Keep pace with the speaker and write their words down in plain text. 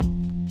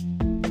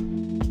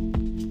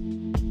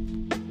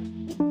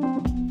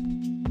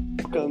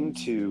Welcome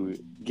to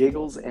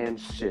Giggles and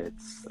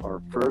Shits,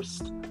 our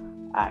first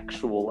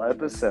actual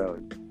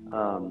episode.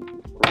 We're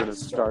going to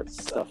start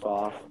stuff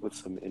off with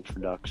some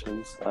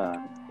introductions.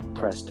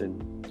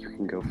 Preston, you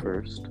can go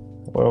first.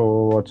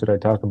 Well, what should I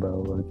talk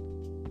about?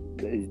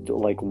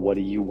 Like, what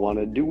do you want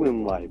to do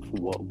in life?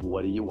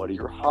 What are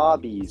your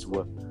hobbies?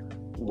 What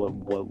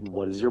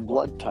is your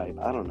blood type?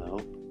 I don't know.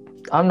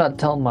 I'm not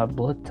telling my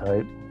blood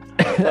type.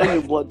 Tell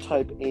your blood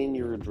type and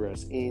your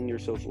address and your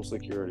social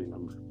security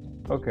number.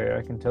 Okay,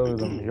 I can tell you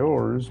them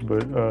yours,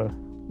 but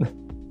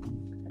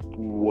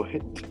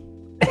What?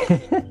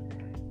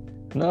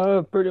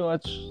 no, pretty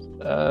much.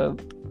 I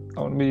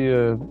want to be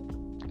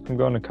I'm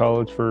going to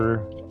college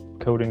for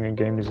coding and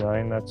game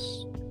design.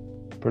 That's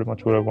pretty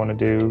much what I want to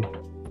do.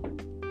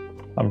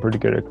 I'm pretty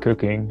good at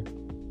cooking.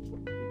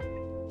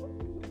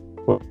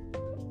 What?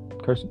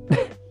 Carson?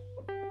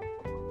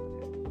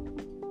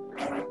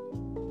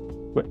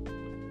 What?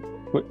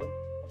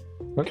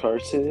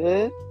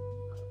 Carson?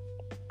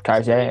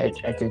 Carson,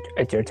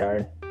 it's your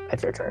turn.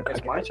 It's your turn.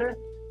 It's my turn?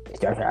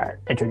 It's your turn.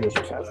 Introduce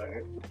yourself.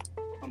 Alright.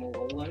 I'm a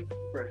low-life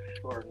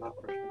not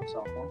freshman,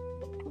 sophomore.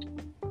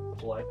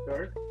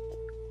 Lifeguard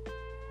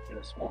in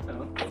a small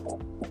town.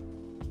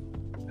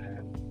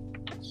 And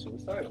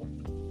suicidal.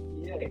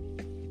 Yay.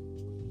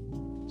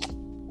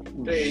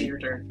 Hey, your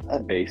turn.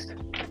 Based.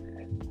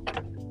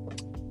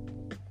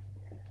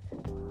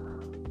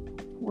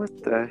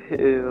 What the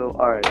hell?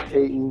 Alright,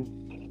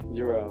 Peyton,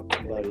 you're up,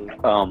 buddy.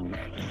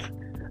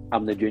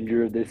 I'm the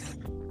ginger of this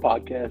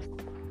podcast.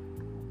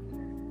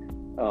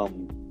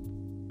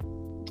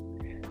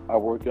 I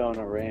work on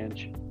a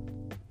ranch.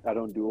 I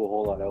don't do a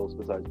whole lot else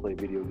besides play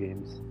video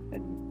games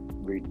and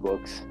read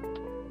books.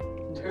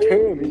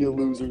 Damn, you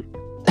loser.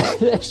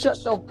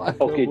 Shut the fuck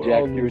up. Okay,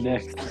 Jack, you're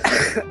next.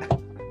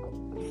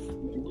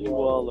 You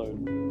all are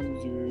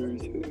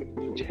losers.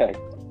 Jack,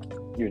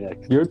 you're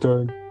next. Your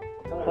turn.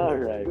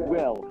 Alright,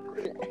 well,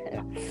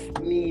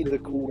 me, the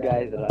cool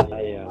guy that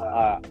I am,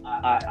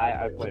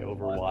 I play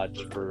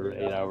Overwatch for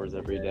 8 hours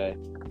every day.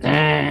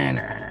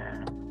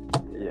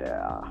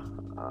 Yeah,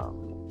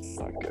 it's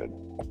not good.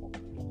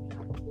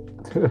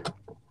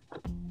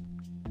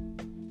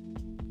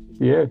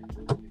 Yeah.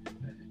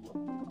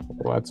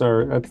 Well, that's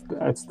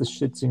the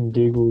shits and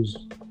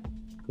giggles.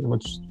 Pretty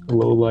much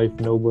low life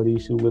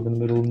nobodies who live in the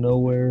middle of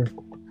nowhere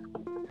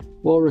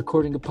while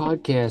recording a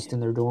podcast in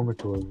their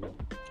dormitory.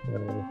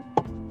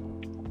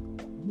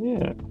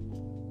 Yeah.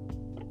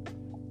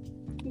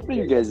 What are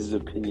your guys'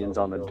 opinions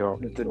on the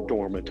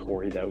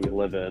dormitory that we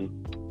live in?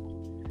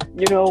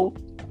 You know,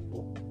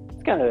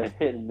 it's kind of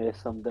hit and miss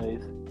some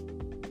days.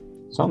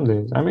 Some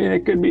days. I mean,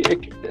 it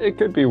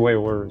could be way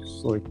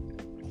worse. Like,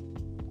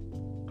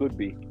 Could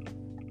be.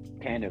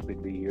 Tanner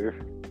could be here.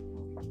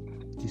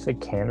 did you say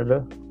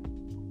Canada?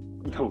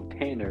 No,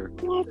 Tanner.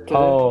 What the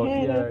Oh,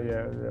 hell?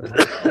 yeah.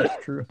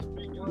 That's true.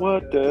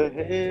 What the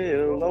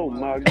hell? Oh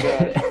my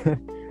god.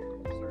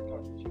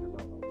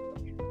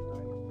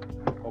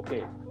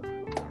 Okay.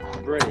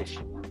 British.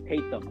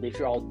 Hate them. They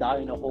should all die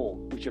in a hole.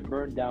 We should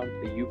burn down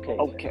the UK.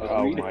 Okay.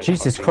 Oh my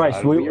Jesus fucking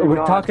Christ, God. we're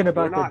not- talking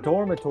about we're the not-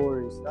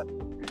 dormitories.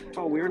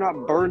 Oh, we're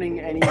not burning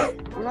any.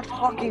 We're not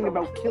talking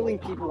about killing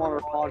people on our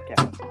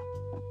podcast.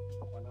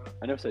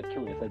 I never said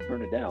killing. I said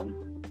burn it down.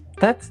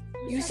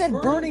 You said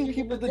burning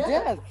people to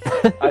death.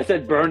 I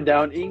said burn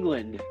down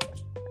England.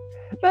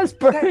 That's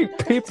burning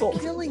people.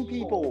 Killing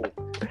people.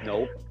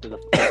 No. To the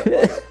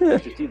you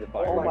should see the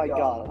fire. Oh my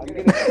god. I'm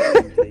gonna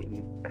kill you,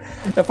 Satan.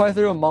 If I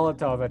threw a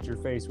Molotov at your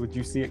face, would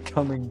you see it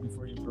coming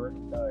before you burn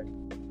and die?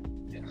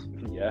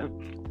 Yeah.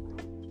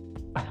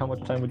 How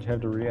much time would you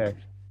have to react?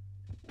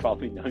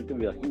 Probably not. Gonna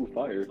be like, ooh,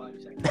 fire.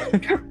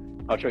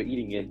 I'll try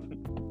eating it.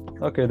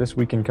 Okay, this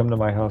weekend come to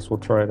my house, we'll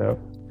try it out.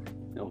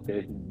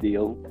 Okay,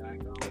 deal.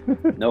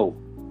 No.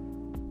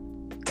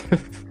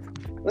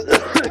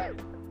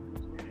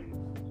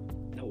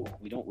 No,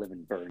 we don't live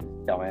in Bern,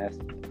 dumbass.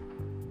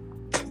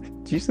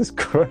 Jesus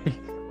Christ.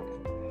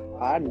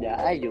 I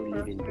don't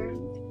live in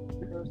Burns.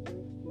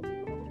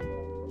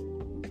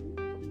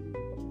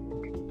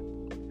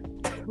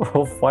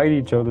 We'll fight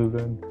each other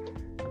then.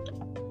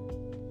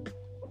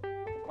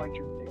 Fight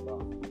your dick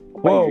off.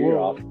 Whoa, You're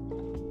whoa.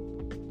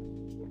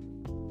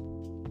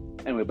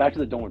 off. Anyway, back to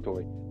the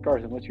dormitory.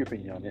 Carson, what's your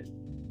opinion on it?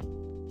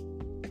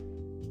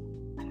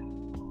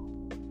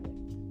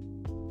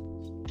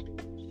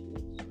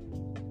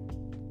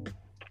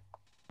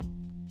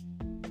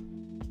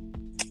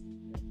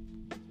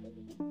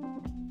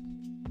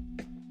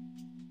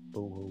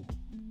 Boo-hoo.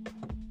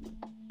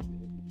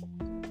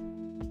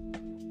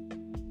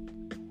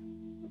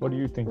 What do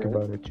you think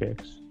about it,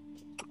 chicks?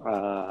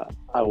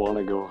 I want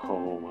to go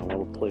home. I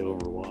want to play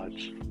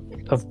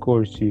Overwatch. Of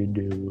course you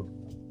do.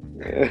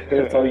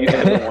 That's all you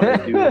ever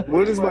want to do.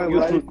 What is my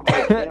life?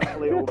 I can't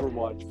play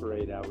Overwatch for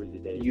 8 hours a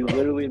day. You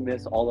literally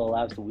missed all the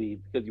last week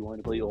because you wanted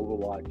to play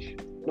Overwatch.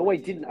 No, I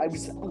didn't. I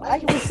was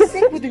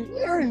sick with an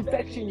ear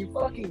infection. You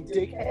fucking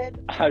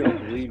dickhead. I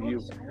don't believe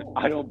you.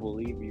 I don't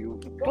believe you.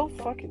 Go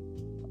fucking.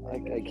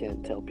 I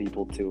can't tell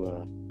people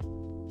to.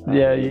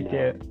 Yeah, you you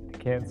know.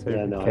 can't say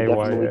Yeah, no, I KYS.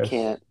 definitely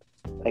can't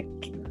Like,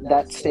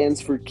 that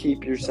stands for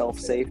keep yourself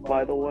safe,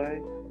 by the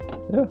way.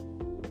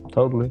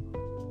 Totally.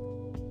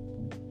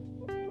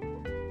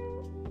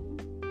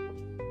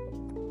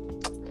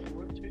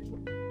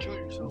 Kill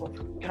yourself.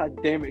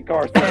 God damn it,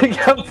 Carson.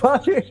 Got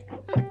fired.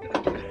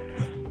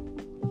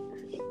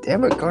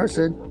 Damn it,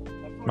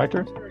 Carson. My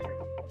turn?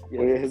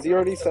 Wait, has he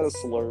already said a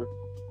slur?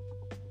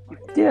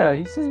 Yeah,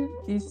 he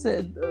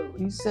said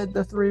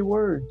the 3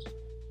 words.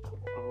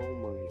 Oh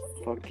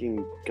my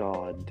fucking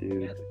god,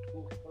 dude.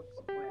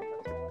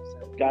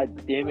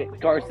 God damn it,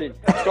 Carson.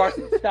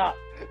 Carson, stop.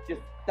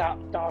 Just stop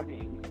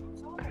talking.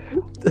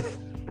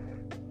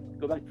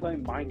 Go back to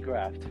playing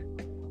Minecraft.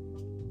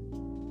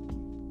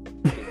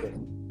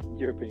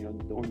 Your opinion on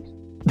the dorms?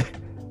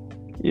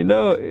 You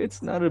know,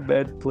 it's not a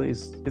bad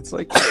place. It's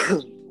like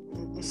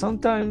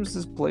sometimes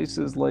this place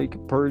is like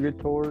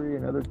purgatory,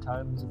 and other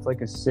times it's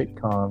like a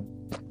sitcom.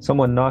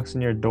 Someone knocks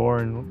on your door,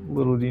 and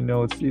little do you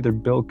know, it's either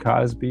Bill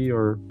Cosby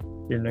or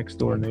your next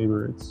door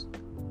neighbor.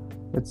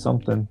 It's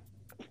something.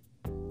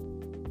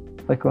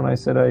 Like when I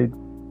said I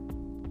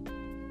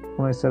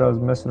was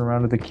messing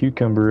around with a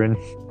cucumber, and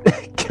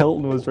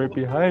Kelton was right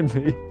behind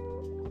me.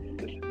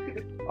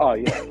 Oh,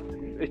 yeah.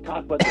 They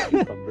talk about the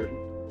cucumber.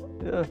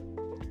 Yeah,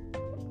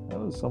 that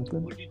was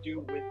something. What did you do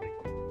with it?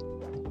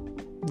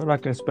 I'm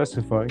not going to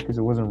specify because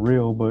it wasn't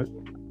real, but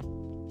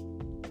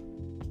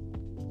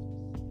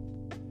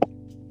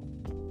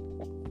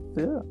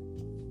yeah.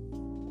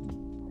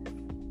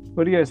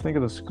 What do you guys think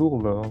of the school,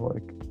 though?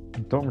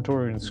 Like,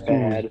 dormitory and school?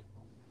 Bad.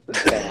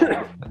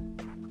 Bad.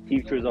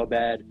 Teachers are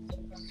bad.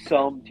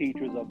 Some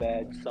teachers are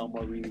bad. Some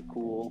are really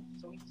cool.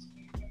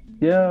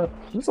 Yeah,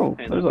 there's And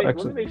let me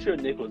actually. make sure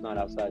Nick was not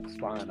outside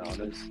spying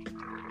on us.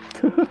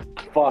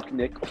 Fuck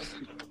Nichols.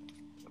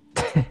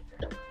 Hey,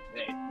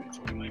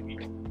 we might be.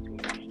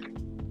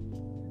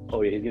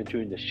 Oh yeah, he's gonna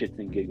tune the shits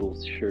and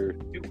giggles. Sure.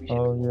 Dude, we should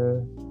Oh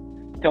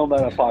yeah. Tell him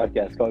about our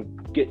podcast called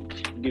Get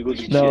Giggles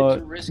and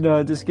Shits.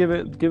 No, just give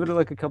it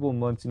like a couple of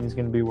months, and he's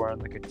gonna be wearing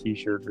like a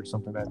T-shirt or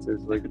something that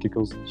says like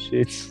 "Giggles and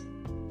Shits."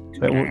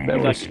 That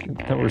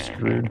we're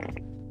screwed.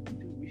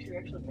 Dude, we should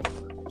actually make a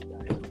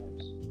podcast.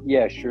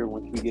 Yeah, sure.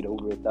 Once we get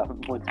over it,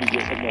 once we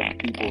get enough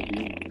people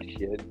doing this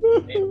shit.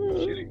 Hey,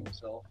 shitting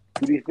himself.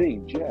 Who do you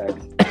think, Jax?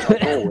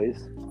 Like always.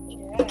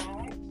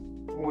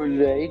 What do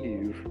they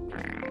do?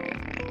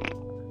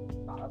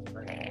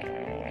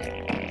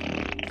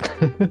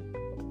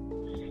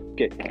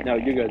 Okay, now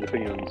your guys'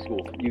 opinion on the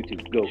school. You two,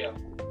 go. Yeah.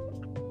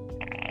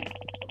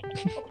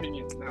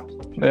 Opinions now.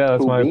 Yeah,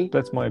 Who, me?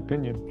 that's my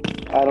opinion.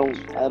 I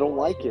don't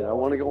like it. I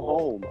want to go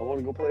home. I want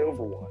to go play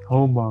Overwatch.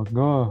 Oh my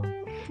god.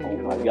 Oh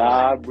my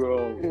god,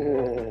 bro.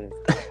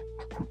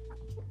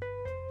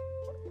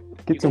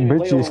 Get some You can't even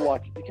play bitches.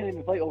 Overwatch. You can't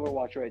even play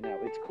Overwatch right now.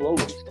 It's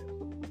closed.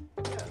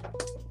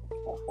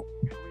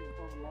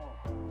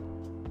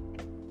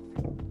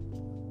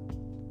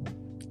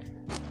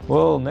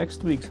 Well,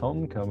 next week's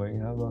homecoming.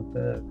 How about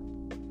that?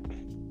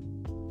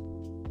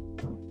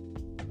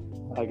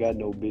 I got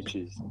no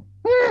bitches.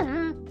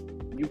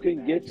 You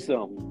can get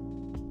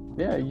some.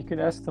 Yeah, you can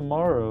ask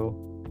tomorrow.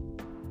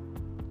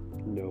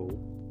 No.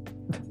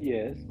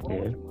 Yes.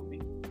 Yeah.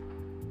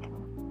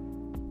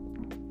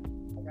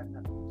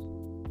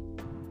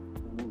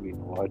 Movie to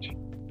watch.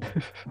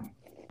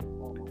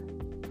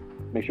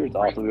 Make sure it's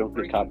awesome. We don't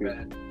get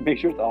copyrighted. Make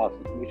sure it's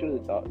awesome. Make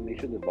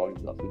sure the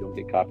volume's up so we don't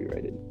get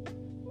copyrighted.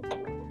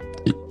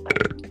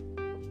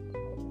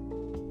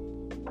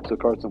 So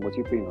Carson, what's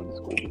your opinion on the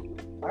school?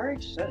 I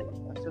already said it.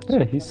 I said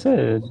Yeah, he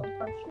said.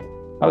 sometimes shit.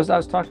 I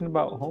was talking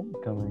about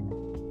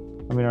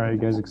homecoming. I mean, are you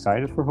guys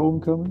excited for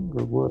homecoming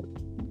or what?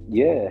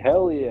 Yeah,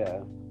 hell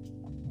yeah.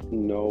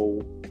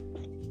 No.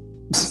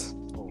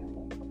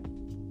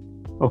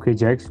 Okay,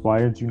 Jax,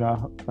 why are you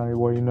not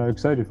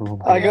excited for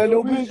homecoming? I got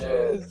no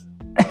bitches.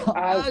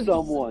 As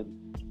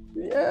someone.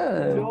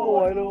 Yeah. No,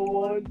 I don't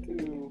want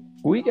to.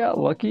 We got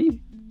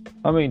lucky.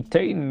 I mean,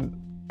 Tayton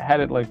had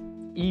it like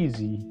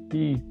easy.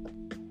 He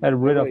had it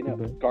right Wait, up no.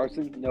 the bit.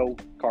 Carson, no.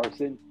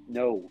 Carson,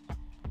 no.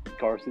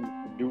 Carson,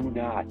 do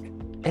not.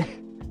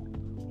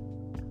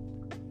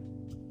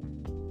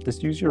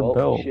 Just use your Well,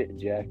 belt. shit,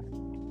 Jack.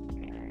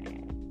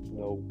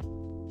 No.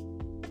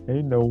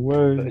 Ain't no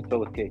way. It's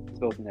spelled with K.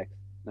 Spelled with an X,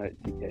 not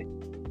TK.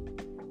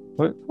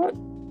 What?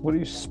 What are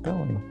you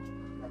spelling?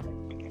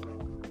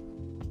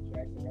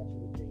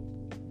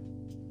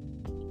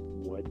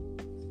 What?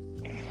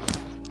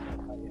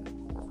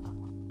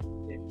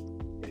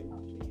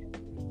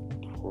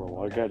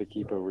 Bro, I gotta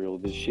keep it real.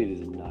 This shit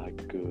is not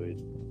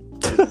good.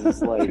 This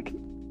is like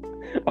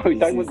Oh, you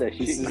talking this about that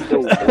is shit? the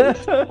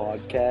worst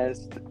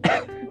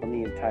podcast on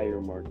the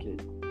entire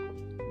market.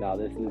 Nah,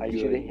 this is I good.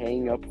 should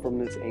hang up from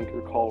this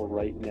anchor call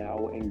right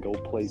now and go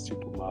play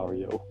Super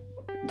Mario.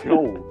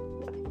 No,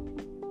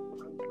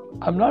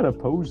 I'm not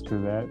opposed to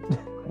that.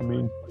 I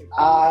mean,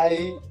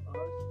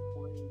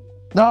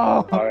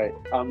 no. All right,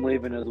 I'm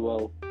leaving as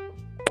well.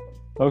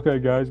 okay,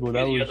 guys. Well,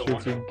 that Yeah, was the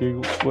other shits and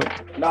giggles.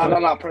 What?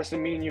 No,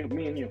 Preston, me and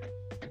you.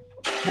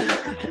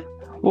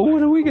 Well,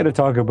 what are we gonna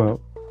talk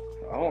about?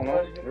 I don't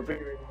know.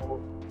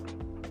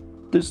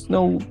 there's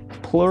no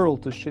plural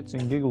to shits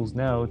and giggles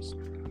now. It's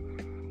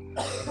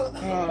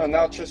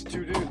Now it's just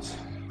two dudes.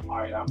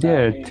 Alright, I'm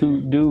yeah, back.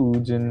 two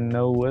dudes and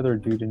no other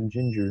dude and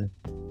Ginger.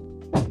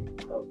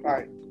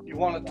 Alright, you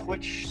want to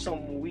Twitch some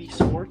Wii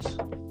Sports?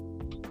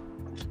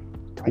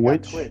 I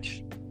got Twitch?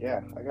 Twitch.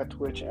 Yeah, I got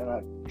Twitch and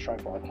a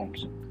tripod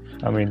games.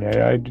 I mean,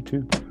 yeah, I do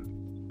too.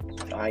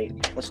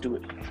 Alright, let's do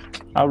it.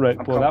 All right.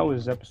 I'm Well, that coming.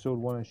 was episode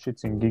 1 of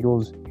Shits and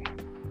Giggles,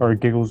 or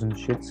Giggles and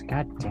Shits.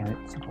 God damn it!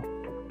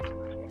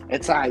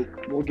 It's alright.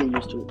 We'll get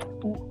used to it.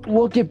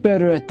 We'll get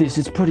better at this.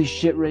 It's pretty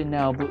shit right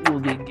now, but we'll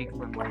get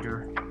giggling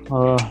later.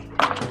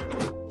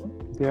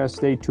 Yeah.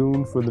 Stay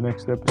tuned for the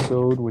next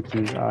episode, which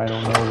is I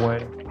don't know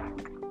when.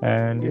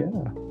 And yeah,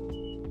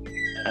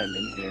 I'm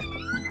in here.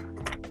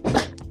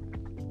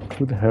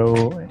 who the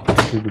hell?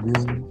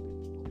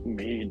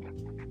 Mean.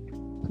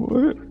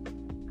 What?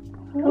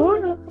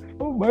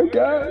 Oh my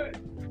god!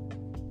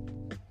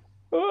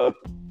 Oh.